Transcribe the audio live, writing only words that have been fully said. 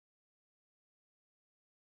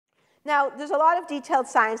Now, there's a lot of detailed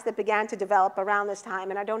science that began to develop around this time,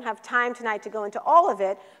 and I don't have time tonight to go into all of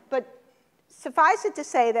it, but suffice it to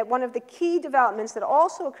say that one of the key developments that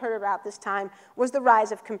also occurred about this time was the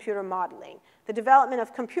rise of computer modeling, the development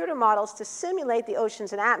of computer models to simulate the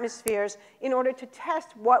oceans and atmospheres in order to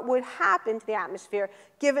test what would happen to the atmosphere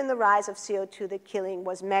given the rise of CO2 that Keeling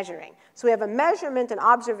was measuring. So we have a measurement, an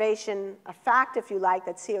observation, a fact, if you like,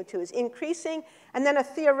 that CO2 is increasing, and then a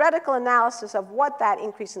theoretical analysis of what that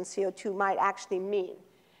increase in CO2 might actually mean.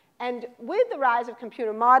 And with the rise of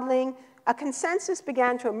computer modeling, a consensus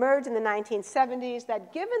began to emerge in the 1970s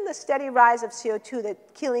that given the steady rise of CO2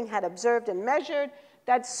 that Keeling had observed and measured,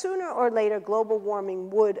 that sooner or later global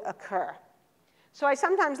warming would occur. So I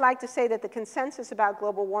sometimes like to say that the consensus about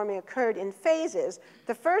global warming occurred in phases.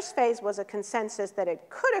 The first phase was a consensus that it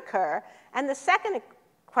could occur, and the second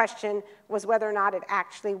question was whether or not it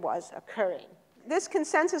actually was occurring. This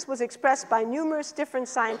consensus was expressed by numerous different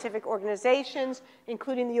scientific organizations,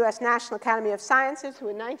 including the US National Academy of Sciences, who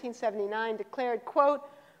in 1979 declared, quote,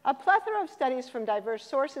 "A plethora of studies from diverse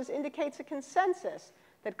sources indicates a consensus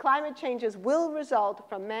that climate changes will result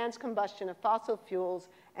from man's combustion of fossil fuels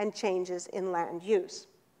and changes in land use."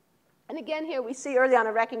 And again, here we see early on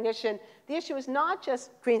a recognition the issue is not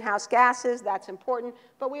just greenhouse gases, that's important,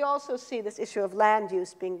 but we also see this issue of land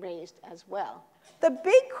use being raised as well. The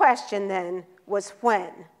big question then was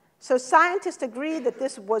when. So scientists agreed that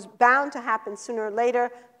this was bound to happen sooner or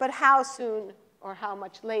later, but how soon or how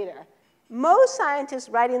much later? Most scientists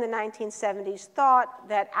writing in the 1970s thought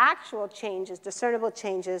that actual changes, discernible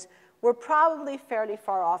changes, were probably fairly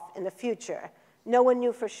far off in the future. No one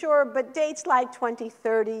knew for sure, but dates like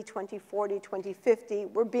 2030, 2040, 2050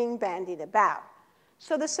 were being bandied about.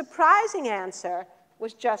 So the surprising answer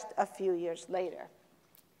was just a few years later.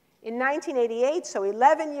 In 1988, so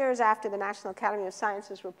 11 years after the National Academy of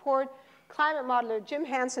Sciences report, climate modeler Jim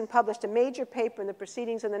Hansen published a major paper in the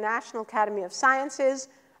Proceedings of the National Academy of Sciences,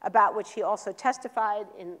 about which he also testified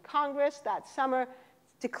in Congress that summer,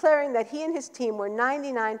 declaring that he and his team were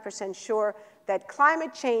 99% sure that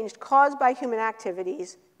climate change caused by human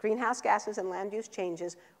activities, greenhouse gases and land use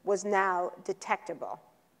changes, was now detectable.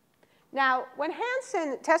 Now, when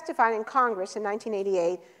Hansen testified in Congress in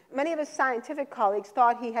 1988, many of his scientific colleagues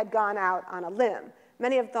thought he had gone out on a limb.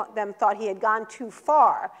 Many of them thought he had gone too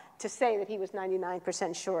far to say that he was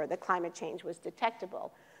 99% sure that climate change was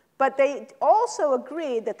detectable. But they also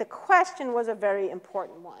agreed that the question was a very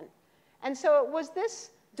important one. And so it was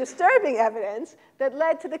this disturbing evidence that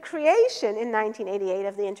led to the creation in 1988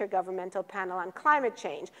 of the Intergovernmental Panel on Climate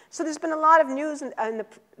Change. So there's been a lot of news, and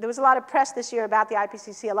there was a lot of press this year about the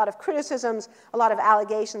IPCC, a lot of criticisms, a lot of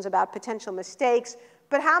allegations about potential mistakes.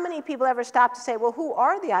 But how many people ever stop to say, well, who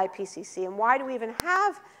are the IPCC, and why do we even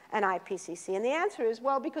have an IPCC? And the answer is,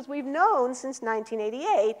 well, because we've known since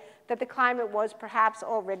 1988 that the climate was perhaps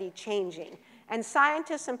already changing. And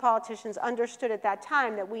scientists and politicians understood at that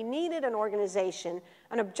time that we needed an organization,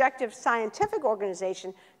 an objective scientific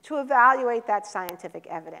organization, to evaluate that scientific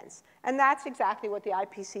evidence. And that's exactly what the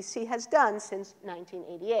IPCC has done since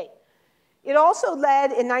 1988. It also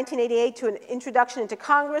led in 1988 to an introduction into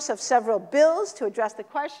Congress of several bills to address the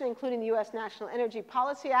question, including the US National Energy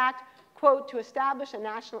Policy Act, quote, "to establish a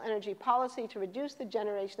national energy policy to reduce the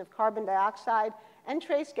generation of carbon dioxide and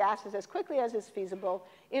trace gases as quickly as is feasible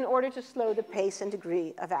in order to slow the pace and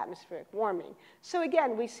degree of atmospheric warming." So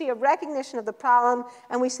again, we see a recognition of the problem,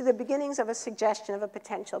 and we see the beginnings of a suggestion of a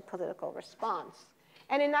potential political response.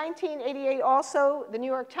 And in 1988 also, the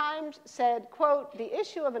New York Times said, quote, "the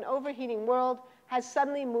issue of an overheating world has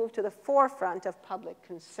suddenly moved to the forefront of public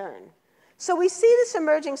concern." So we see this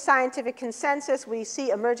emerging scientific consensus, we see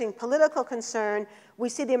emerging political concern, we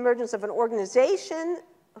see the emergence of an organization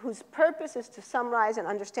whose purpose is to summarize and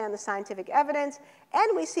understand the scientific evidence,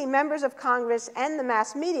 and we see members of Congress and the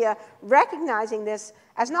mass media recognizing this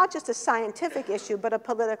as not just a scientific issue, but a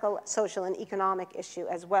political, social, and economic issue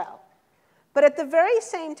as well. But at the very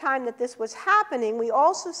same time that this was happening, we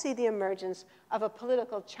also see the emergence of a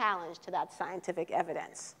political challenge to that scientific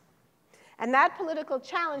evidence. And that political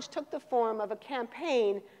challenge took the form of a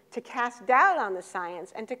campaign to cast doubt on the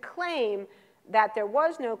science and to claim that there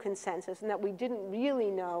was no consensus and that we didn't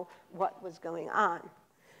really know what was going on.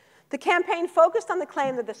 The campaign focused on the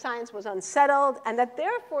claim that the science was unsettled and that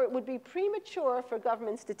therefore it would be premature for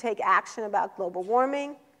governments to take action about global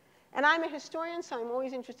warming. And I'm a historian, so I'm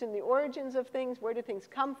always interested in the origins of things. Where did things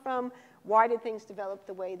come from? Why did things develop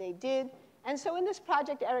the way they did? And so in this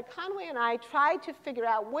project, Eric Conway and I tried to figure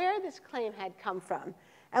out where this claim had come from.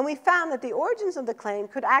 And we found that the origins of the claim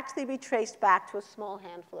could actually be traced back to a small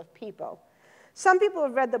handful of people. Some people who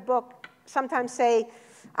have read the book sometimes say,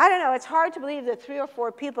 I don't know, it's hard to believe that 3 or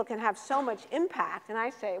 4 people can have so much impact. And I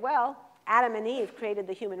say, well, Adam and Eve created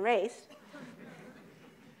the human race.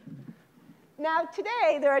 Now,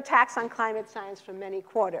 today, there are attacks on climate science from many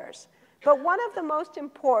quarters. But one of the most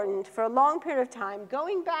important, for a long period of time,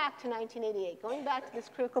 going back to 1988, going back to this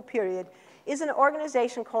critical period, is an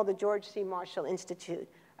organization called the George C. Marshall Institute,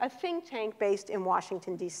 a think tank based in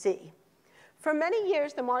Washington, D.C. For many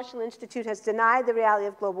years, the Marshall Institute has denied the reality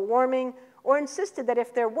of global warming or insisted that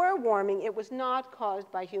if there were warming, it was not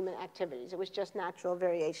caused by human activities. It was just natural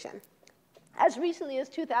variation. As recently as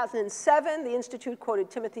 2007, the Institute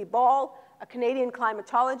quoted Timothy Ball, a Canadian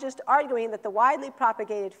climatologist, arguing that the widely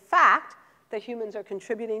propagated fact that humans are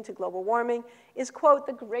contributing to global warming is, quote,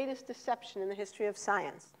 the greatest deception in the history of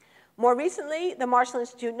science. More recently, the Marshall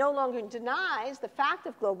Institute no longer denies the fact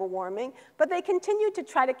of global warming, but they continue to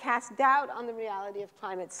try to cast doubt on the reality of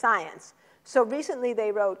climate science. So recently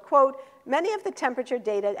they wrote, quote, many of the temperature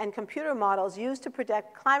data and computer models used to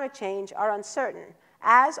predict climate change are uncertain,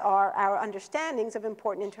 as are our understandings of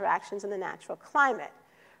important interactions in the natural climate.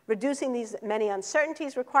 Reducing these many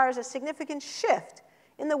uncertainties requires a significant shift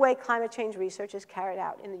in the way climate change research is carried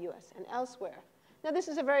out in the US and elsewhere. Now, this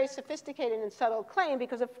is a very sophisticated and subtle claim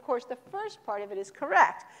because, of course, the first part of it is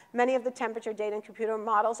correct. Many of the temperature data and computer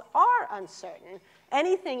models are uncertain.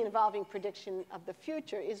 Anything involving prediction of the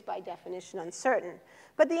future is, by definition, uncertain.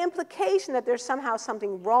 But the implication that there's somehow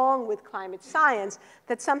something wrong with climate science,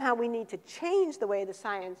 that somehow we need to change the way the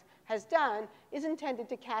science has done, is intended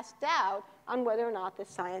to cast doubt on whether or not the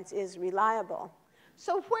science is reliable.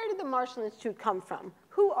 So where did the Marshall Institute come from?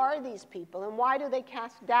 Who are these people, and why do they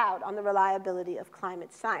cast doubt on the reliability of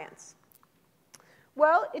climate science?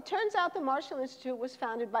 Well, it turns out the Marshall Institute was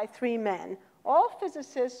founded by 3 men, all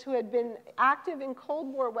physicists who had been active in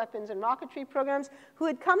Cold War weapons and rocketry programs, who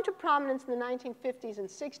had come to prominence in the 1950s and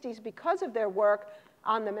 60s because of their work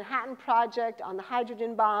on the Manhattan Project, on the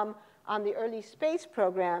hydrogen bomb, on the early space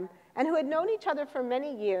program, and who had known each other for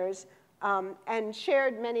many years and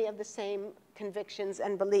shared many of the same convictions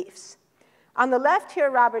and beliefs. On the left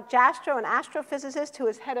here, Robert Jastrow, an astrophysicist who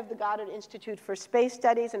is head of the Goddard Institute for Space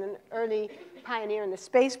Studies and an early pioneer in the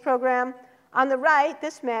space program. On the right,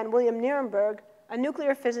 this man, William Nierenberg, a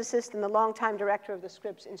nuclear physicist and the longtime director of the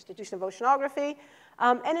Scripps Institution of Oceanography.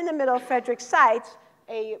 And in the middle, Frederick Seitz,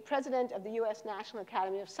 a president of the US National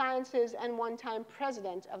Academy of Sciences and one-time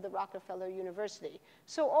president of the Rockefeller University.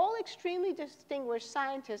 So all extremely distinguished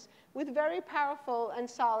scientists with very powerful and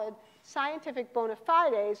solid scientific bona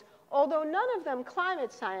fides, although none of them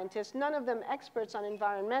climate scientists, none of them experts on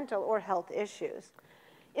environmental or health issues.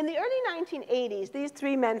 In the early 1980s, these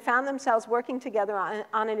 3 men found themselves working together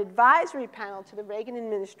on an advisory panel to the Reagan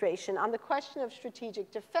administration on the question of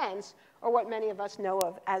strategic defense, or what many of us know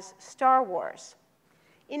of as Star Wars.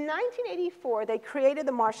 In 1984, they created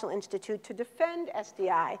the Marshall Institute to defend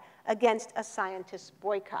SDI against a scientist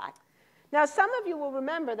boycott. Now, some of you will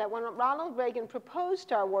remember that when Ronald Reagan proposed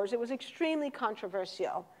Star Wars, it was extremely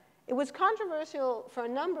controversial. It was controversial for a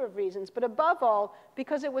number of reasons, but above all,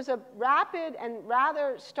 because it was a rapid and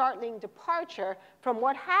rather startling departure from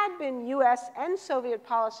what had been US and Soviet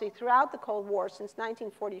policy throughout the Cold War since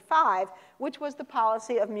 1945, which was the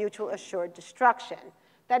policy of mutual assured destruction.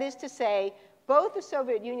 That is to say, both the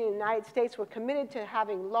Soviet Union and the United States were committed to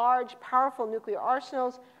having large, powerful nuclear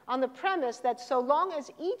arsenals on the premise that so long as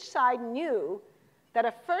each side knew that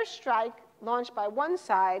a first strike launched by one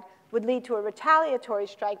side would lead to a retaliatory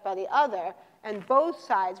strike by the other, and both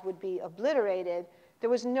sides would be obliterated, there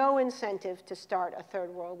was no incentive to start a Third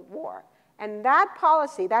World War. And that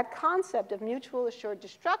policy, that concept of mutual assured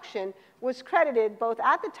destruction, was credited both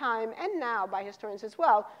at the time and now by historians as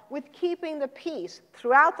well with keeping the peace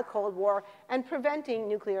throughout the Cold War and preventing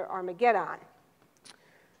nuclear Armageddon.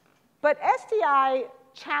 But SDI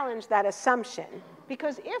challenged that assumption,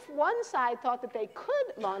 because if one side thought that they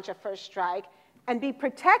could launch a first strike and be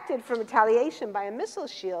protected from retaliation by a missile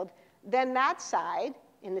shield, then that side,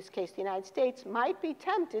 in this case the United States, might be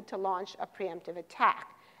tempted to launch a preemptive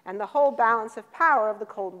attack. And the whole balance of power of the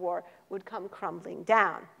Cold War would come crumbling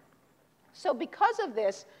down. So because of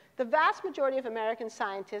this, the vast majority of American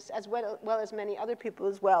scientists, as well as many other people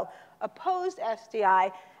as well, opposed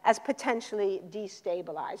SDI as potentially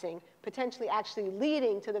destabilizing, potentially actually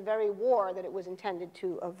leading to the very war that it was intended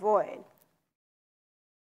to avoid.